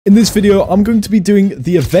In this video, I'm going to be doing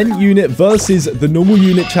the event unit versus the normal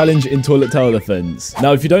unit challenge in toilet tower defense.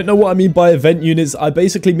 Now, if you don't know what I mean by event units, I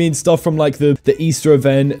basically mean stuff from like the Easter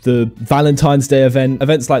event, the Valentine's Day event,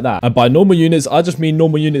 events like that. And by normal units, I just mean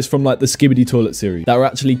normal units from like the Skibidi toilet series that are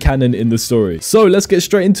actually canon in the story. So let's get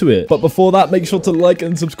straight into it. But before that, make sure to like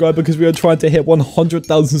and subscribe because we are trying to hit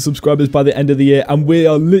 100,000 subscribers by the end of the year. And we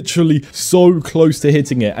are literally so close to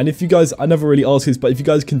hitting it. And if you guys, I never really ask this, but if you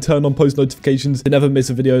guys can turn on post notifications to never miss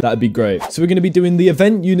a video, that'd be great. So we're going to be doing the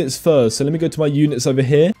event units first. So let me go to my units over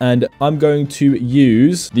here and I'm going to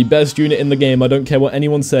use the best unit in the game. I don't care what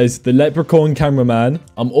anyone says, the leprechaun cameraman.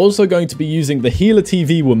 I'm also going to be using the healer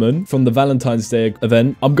TV woman from the Valentine's Day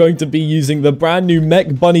event. I'm going to be using the brand new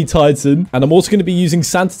Mech bunny titan, and I'm also going to be using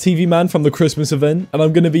Santa TV man from the Christmas event, and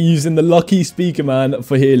I'm going to be using the lucky speaker man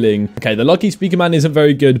for healing. Okay, the lucky speaker man isn't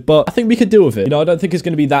very good, but I think we could deal with it. You know, I don't think it's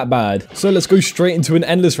going to be that bad. So let's go straight into an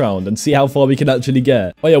endless round and see how far we can actually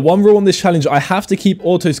get. Oh yeah, one rule on this challenge, I have to keep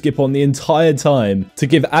auto skip on the entire time to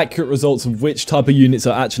give accurate results of which type of units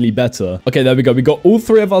are actually better. Okay, there we go. We got all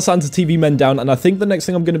three of our Santa TV men down, and I think the next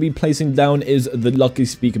thing I'm going to be placing down is the lucky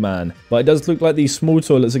speaker man. But it does look like these small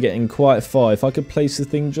toilets are getting quite far. If I could place the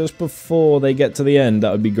thing just before they get to the end,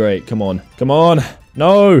 that would be great. Come on. Come on.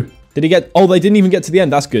 No. Did he get... Oh, they didn't even get to the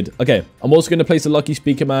end. That's good. Okay. I'm also going to place the lucky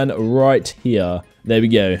speaker man right here. There we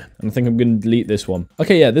go. And I think I'm going to delete this one.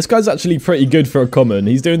 Okay, yeah, this guy's actually pretty good for a common.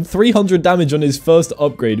 He's doing 300 damage on his first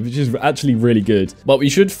upgrade, which is actually really good. But we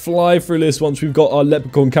should fly through this once we've got our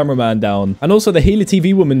leprechaun cameraman down. And also the healer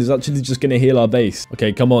TV woman is actually just going to heal our base.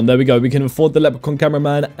 Okay, come on. There we go. We can afford the leprechaun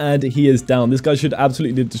cameraman and he is down. This guy should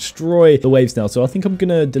absolutely destroy the waves now. So I think I'm going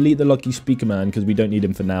to delete the lucky speaker man because we don't need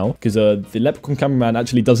him for now. Because the leprechaun cameraman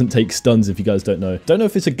actually doesn't take stuns if you guys don't know. Don't know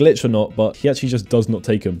if it's a glitch or not, but he actually just does not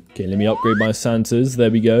take them. Okay, let me upgrade my Santa.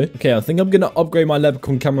 There we go. Okay, I think I'm going to upgrade my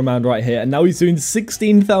leprechaun cameraman right here. And now he's doing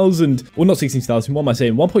 16,000. Well, not 16,000. What am I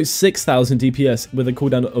saying? 1.6 thousand DPS with a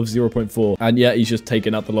cooldown of 0.4. And yeah, he's just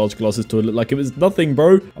taking out the large Colossus toilet like it was nothing,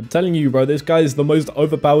 bro. I'm telling you, bro. This guy is the most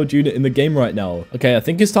overpowered unit in the game right now. Okay, I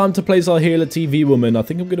think it's time to place our healer TV woman. I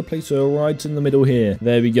think I'm going to place her right in the middle here.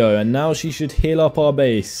 There we go. And now she should heal up our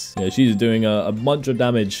base. Yeah, she's doing a bunch of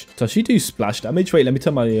damage. Does she do splash damage? Wait, let me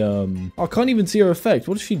turn my... I can't even see her effect.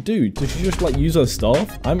 What does she do? Does she just like use her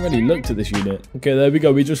staff? I haven't really looked at this unit. Okay, there we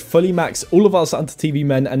go. We just fully maxed all of our Santa TV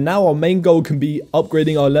men, and now our main goal can be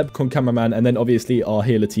upgrading our leprechaun cameraman and then obviously our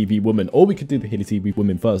healer TV woman. Or we could do the healer TV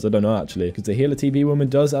woman first. I don't know actually, because the healer TV woman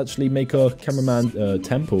does actually make our cameraman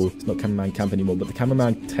temple. It's not cameraman camp anymore, but the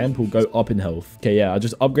cameraman temple go up in health. Okay, yeah, I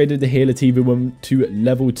just upgraded the healer TV woman to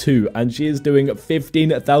level 2, and she is doing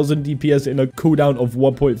 15,000 DPS in a cooldown of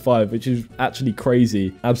 1.5, which is actually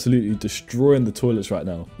crazy. Absolutely destroying the toilets right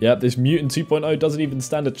now. Yep, this mutant 2.0 doesn't even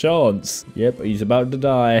stand a chance. Yep, he's about to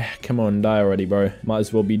die. Come on, die already, bro. Might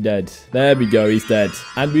as well be dead. There we go, he's dead.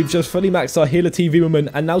 And we've just fully maxed our healer TV woman,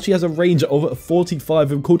 and now she has a range of 45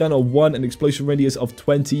 with a cooldown of 1, an explosion radius of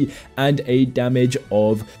 20, and a damage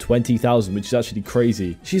of 20,000, which is actually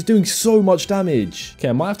crazy. She's doing so much damage. Okay,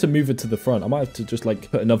 I might have to move her to the front. I might have to just like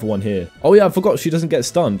put another one here. Oh yeah, I forgot she doesn't get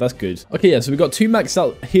stunned. That's good. Okay, yeah, so we got 2 maxed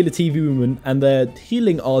out healer TV women, and they're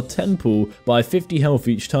healing our temple by 50 health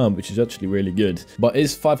each turn, which is actually really good. But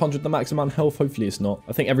is 500 the max amount of health? Hopefully it's not.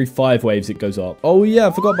 I think every 5 waves it goes up. Oh yeah,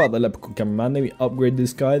 I forgot about the leprechaun cameraman. Let me upgrade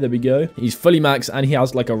this guy. There we go. He's fully maxed and he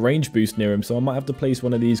has like a range boost near him. So I might have to place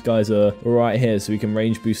one of these guys right here so we can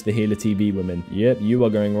range boost the healer TV woman. Yep, you are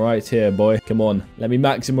going right here, boy. Come on. Let me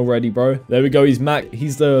max him already, bro. There we go. He's max.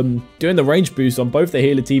 He's doing the range boost on both the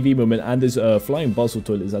healer TV woman and his flying bustle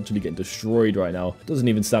toilet is actually getting destroyed right now. Doesn't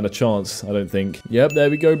even stand a chance, I don't think. Yep, there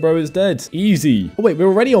we go, bro. It's dead. Easy. Oh wait, we're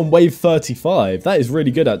already on wave 35. That is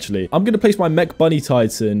really good actually. I'm going to place my Mech bunny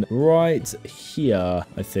titan right here,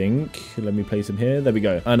 I think. Let me place him here. There we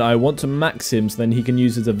go. And I want to max him so then he can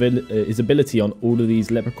use his ability on all of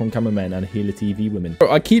these leprechaun cameramen and healer TV women.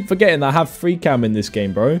 Bro, I keep forgetting that I have free cam in this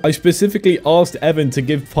game, bro. I specifically asked Evan to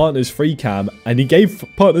give partners free cam and he gave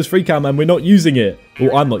partners free cam and we're not using it.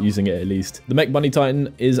 Well, I'm not using it at least. The Mech bunny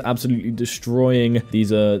titan is absolutely destroying these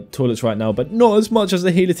toilets right now, but not as much as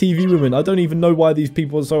the healer TV women. I don't even know why these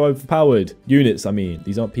people are so overpowered. Units, I mean.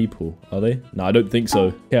 These aren't people, are they? No, I don't think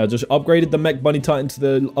so. Yeah, I just upgraded the Mech bunny titan to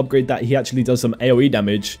the upgrade that he actually does some AoE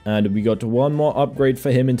damage. And we got one more upgrade for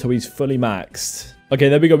him until he's fully maxed. Okay,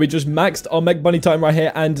 there we go. We just maxed our Mech Bunny time right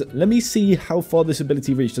here. And let me see how far this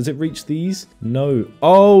ability reached. Does it reach these? No.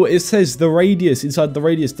 Oh, it says the radius. Inside the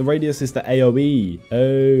radius. The radius is the AoE.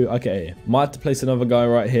 Oh, okay. Might have to place another guy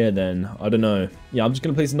right here then. I don't know. Yeah, I'm just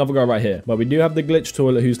going to place another guy right here. But we do have the glitch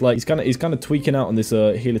toilet who's like, he's kind of tweaking out on this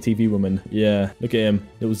healer TV woman. Yeah, look at him.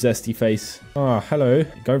 Little zesty face. Ah, hello.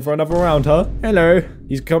 Going for another round, huh? Hello.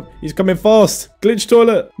 He's coming fast. Glitch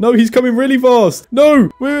toilet. No, he's coming really fast. No.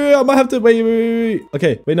 Wait, I might have to wait.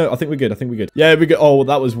 Okay, wait, no, I think we're good. Yeah, we're good. Oh,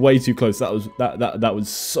 that was way too close. That was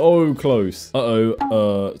so close.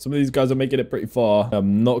 Uh-oh. Some of these guys are making it pretty far.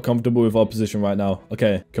 I'm not comfortable with our position right now.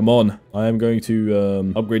 Okay, come on. I am going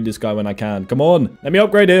to upgrade this guy when I can. Come on. Let me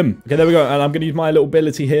upgrade him. Okay, there we go. And I'm going to use my little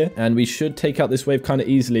ability here. And we should take out this wave kind of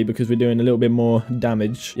easily because we're doing a little bit more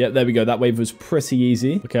damage. Yeah, there we go. That wave was pretty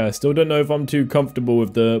easy. Okay, I still don't know if I'm too comfortable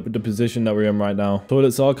with the position that we're in right now.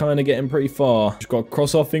 Toilets are kind of getting pretty far. Just got to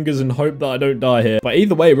cross our fingers and hope that I don't die here. But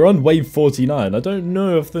either way, we're on wave 49. I don't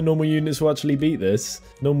know if the normal units will actually beat this.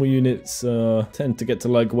 Normal units tend to get to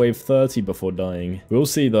like wave 30 before dying. We'll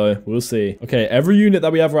see though. We'll see. Okay, every unit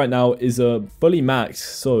that we have right now is fully maxed.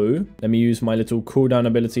 So let me use my little cooldown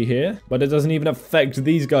ability here. But it doesn't even affect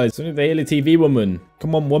these guys. It's only the healer TV woman.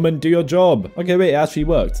 Come on, woman, do your job. Okay, wait, it actually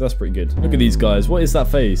worked. That's pretty good. Look at these guys. What is that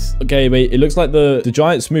face? Okay, wait, it looks like the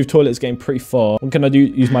giant smooth toilet is getting pretty far. What can I do?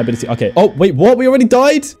 Use my ability. Okay. Oh, wait, what? We already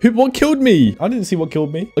died? What killed me? I didn't see what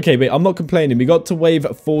killed me. Okay, wait, I'm not complaining. We got to wave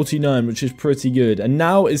 49, which is pretty good. And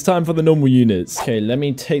now it's time for the normal units. Okay, let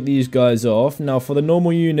me take these guys off. Now, for the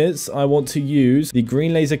normal units, I want to use the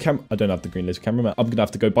green laser camera. I don't have the green laser camera. I'm going to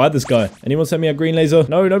have to go buy this guy. Anyone send me a green laser?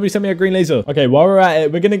 No, nobody sent me a green laser. Okay, while we're at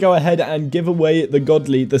it, we're going to go ahead and give away the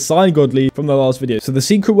sign godly from the last video. So the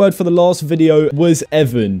secret word for the last video was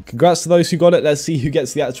Evan. Congrats to those who got it. Let's see who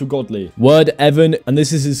gets the actual godly word, Evan. And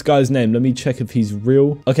this is this guy's name. Let me check if he's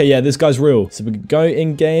real. Okay, yeah, this guy's real. So we go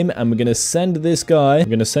in game and we're going to send this guy. I'm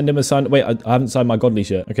going to send him a sign. Wait, I haven't signed my godly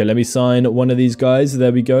yet. Okay, let me sign one of these guys.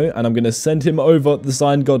 There we go. And I'm going to send him over the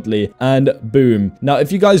signed godly and boom. Now,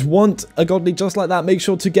 if you guys want a godly just like that, make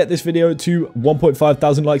sure to get this video to 1.5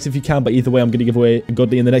 thousand likes if you can. But either way, I'm going to give away a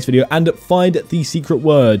godly in the next video and find the secret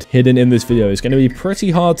word hidden in this video. It's going to be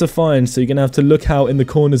pretty hard to find, so you're going to have to look out in the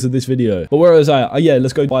corners of this video. But where was I? Oh, yeah,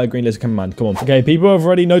 let's go buy a green laser cameraman. Come on. Okay, people have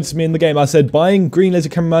already noticed me in the game. I said buying green laser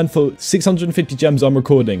cameraman for 650 gems I'm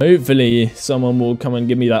recording. Hopefully, someone will come and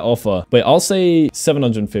give me that offer. Wait, I'll say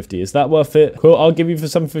 750. Is that worth it? Cool, I'll give you for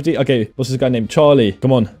 750. Okay, what's this guy named? Charlie.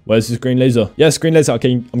 Come on. Where's this green laser? Yes, green laser.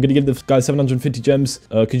 Okay, I'm going to give this guy 750 gems.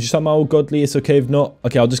 Could you sign my old godly? It's okay if not.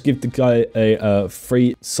 Okay, I'll just give the guy a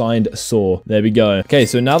free signed saw. There we go. Okay,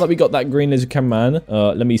 so now that we got that green laser cameraman,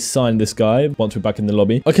 let me sign this guy once we're back in the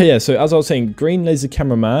lobby. Okay, yeah, so as I was saying, green laser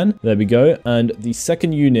cameraman. There we go. And the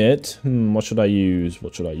second unit, what should I use?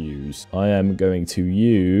 I am going to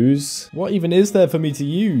use... What even is there for me to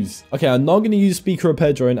use? Okay, I'm not going to use speaker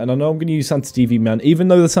repair drone, and I know I'm going to use Santa TV man. Even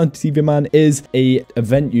though the Santa TV man is a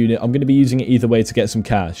event unit, I'm going to be using it either way to get some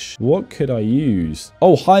cash. What could I use?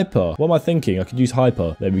 Oh, hyper. What am I thinking? I could use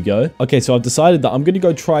hyper. There we go. Okay, so I've decided that I'm going to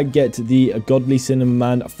go try get the godly cinema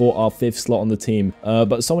man for our 5th slot on the team.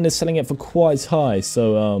 But someone is selling it for quite high,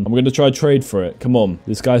 so I'm going to try trade for it. Come on.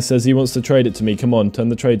 This guy says he wants to trade it to me. Come on, turn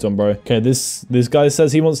the trades on, bro. Okay, this guy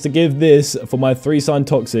says he wants to give this for my 3-sign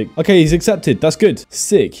toxic. Okay, he's accepted. That's good.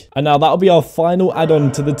 Sick. And now that'll be our final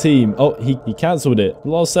add-on to the team. Oh, he cancelled it.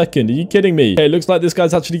 Last second. Are you kidding me? Okay, looks like this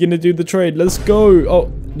guy's actually going to do the trade. Let's go.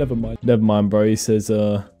 Oh, never mind. Never mind, bro. He says,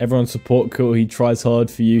 everyone support Kwil. He tries hard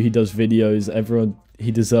for you. He does videos. Everyone... He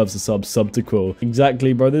deserves a sub to Kwil.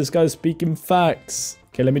 Exactly, bro. This guy's speaking facts.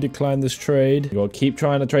 Okay, let me decline this trade. You gotta keep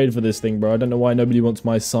trying to trade for this thing, bro. I don't know why nobody wants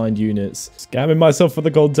my signed units. Scamming myself for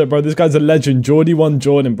the content, bro. This guy's a legend. Geordie1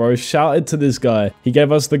 Jordan, bro. Shouted to this guy. He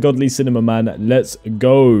gave us the godly cinema man. Let's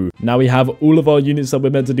go. Now we have all of our units that we're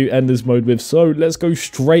meant to do endless mode with. So let's go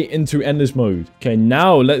straight into endless mode. Okay,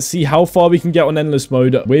 now let's see how far we can get on endless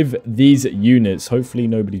mode with these units. Hopefully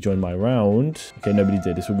nobody joined my round. Okay, nobody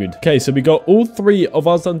did. It's all good. Okay, so we got all 3 of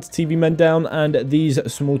our Santa TV men down, and these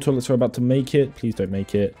small toilets are about to make it. Please don't make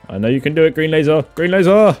it. I know you can do it, green laser. Green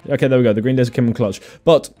laser. Okay, there we go. The green laser came in clutch.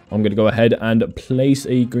 But I'm going to go ahead and place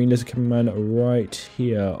a green laser cameraman right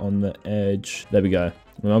here on the edge. There we go.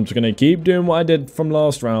 And I'm just going to keep doing what I did from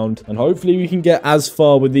last round. And hopefully we can get as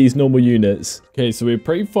far with these normal units. Okay, so we're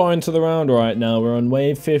pretty far into the round right now. We're on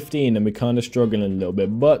wave 15 and we're kind of struggling a little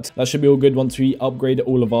bit. But that should be all good once we upgrade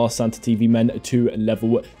all of our Santa TV men to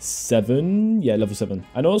level 7. Yeah, level 7.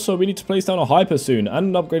 And also we need to place down a hyper soon.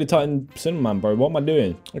 And an upgraded Titan Cinnamon, bro. What am I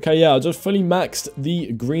doing? Okay, yeah, I just fully maxed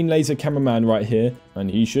the green laser cameraman right here. And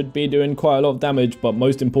he should be doing quite a lot of damage, but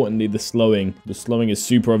most importantly, the slowing. The slowing is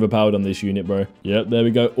super overpowered on this unit, bro. Yep, there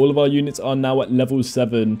we go. All of our units are now at level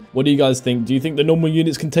 7. What do you guys think? Do you think the normal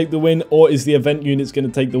units can take the win, or is the event units going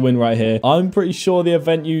to take the win right here? I'm pretty sure the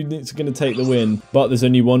event units are going to take the win, but there's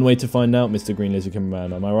only one way to find out, Mr. Green Laser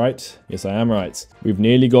Cameraman. Am I right? Yes, I am right. We've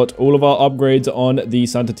nearly got all of our upgrades on the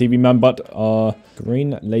Santa TV man, but our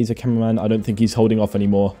Green Laser Cameraman, I don't think he's holding off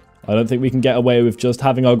anymore. I don't think we can get away with just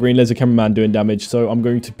having our Green Laser Cameraman doing damage. So I'm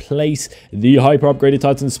going to place the hyper upgraded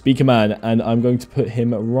Titan Speaker Man, and I'm going to put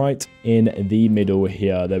him right in the middle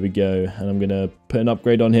here. There we go. And I'm going to put an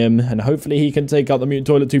upgrade on him, and hopefully he can take out the Mutant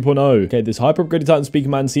Toilet 2.0. Okay, this hyper upgraded Titan Speaker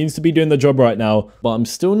Man seems to be doing the job right now, but I'm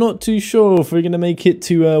still not too sure if we're going to make it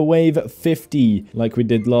to wave 50 like we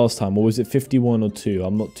did last time, or was it 51 or 2?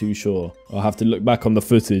 I'm not too sure. I'll have to look back on the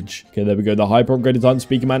footage. Okay, there we go. The hyper upgraded Titan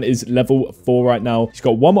Speaker Man is level 4 right now. He's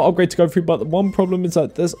got one more upgrade to go through, but the one problem is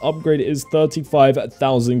that this upgrade is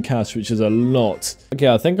 35,000 cash, which is a lot. Okay,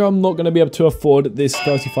 I think I'm not going to be able to afford this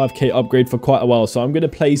 35k upgrade for quite a while, so I'm going to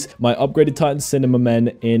place my upgraded Titan Cinema Men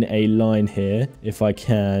in a line here, if I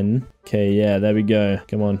can. Okay, yeah, there we go.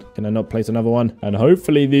 Come on, can I not place another one? And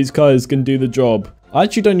hopefully these guys can do the job. I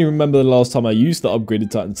actually don't even remember the last time I used the upgraded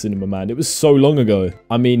Titan Cinema Man. It was so long ago.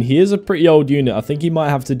 I mean, he is a pretty old unit. I think he might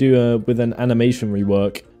have to do with an animation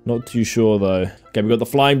rework. Not too sure though. Okay, we've got the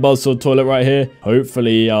flying buzzsaw toilet right here.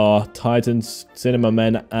 Hopefully our Titan Cinema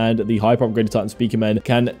Men and the hyper upgraded Titan Speaker Men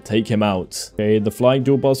can take him out. Okay, the flying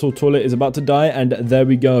dual buzzsaw toilet is about to die, and there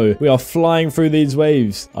we go. We are flying through these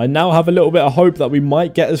waves. I now have a little bit of hope that we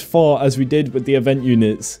might get as far as we did with the event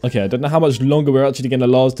units. Okay, I don't know how much longer we're actually going to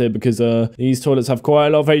last here, because these toilets have quite a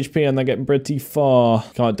lot of HP and they're getting pretty far.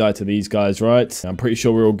 Can't die to these guys, right? I'm pretty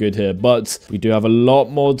sure we're all good here, but we do have a lot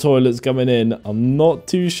more toilets coming in. I'm not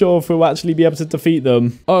too sure if we'll actually be able to defeat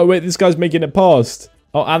them. Oh, wait, this guy's making it past.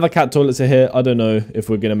 Oh, and the cat toilets are here. I don't know if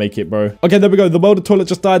we're going to make it, bro. Okay, there we go. The welder toilet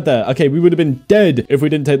just died there. Okay, we would have been dead if we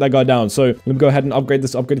didn't take that guy down. So let me go ahead and upgrade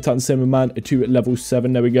this upgraded Titan Cinema Man to level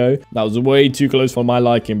 7. There we go. That was way too close for my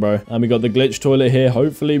liking, bro. And we got the glitch toilet here.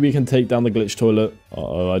 Hopefully we can take down the glitch toilet.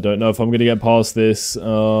 Uh-oh, I don't know if I'm going to get past this.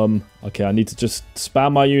 Okay, I need to just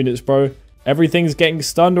spam my units, bro. Everything's getting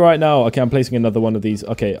stunned right now. Okay, I'm placing another one of these.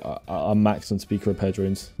 Okay, I'm maxed on speaker repair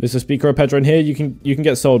drones. Mr. Speaker repair drone here. You can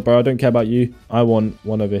get sold, bro. I don't care about you. I want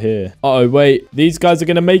one over here. Uh-oh, wait. These guys are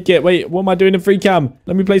going to make it. Wait, what am I doing in free cam?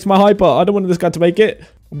 Let me place my hyper. I don't want this guy to make it.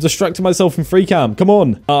 I'm distracting myself in free cam. Come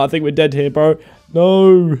on. I think we're dead here, bro.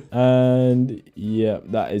 No. And yeah,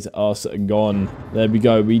 that is us gone. There we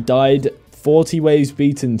go. We died 40 waves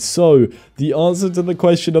beaten. So the answer to the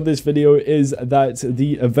question of this video is that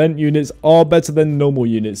the event units are better than normal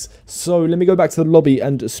units. So let me go back to the lobby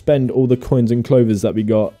and spend all the coins and clovers that we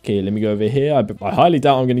got. Okay, let me go over here. I highly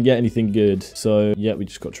doubt I'm going to get anything good. So yeah, we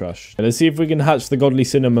just got trash. Okay, let's see if we can hatch the godly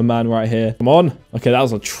Cinema Man right here. Come on. Okay, that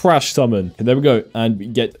was a trash summon. Okay, there we go. And we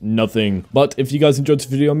get nothing. But if you guys enjoyed this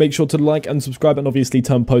video, make sure to like and subscribe, and obviously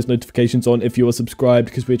turn post notifications on if you are subscribed,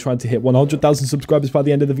 because we're trying to hit 100,000 subscribers by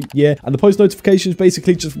the end of the year. And the post notifications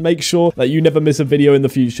basically just make sure that you never miss a video in the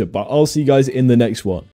future. But I'll see you guys in the next one.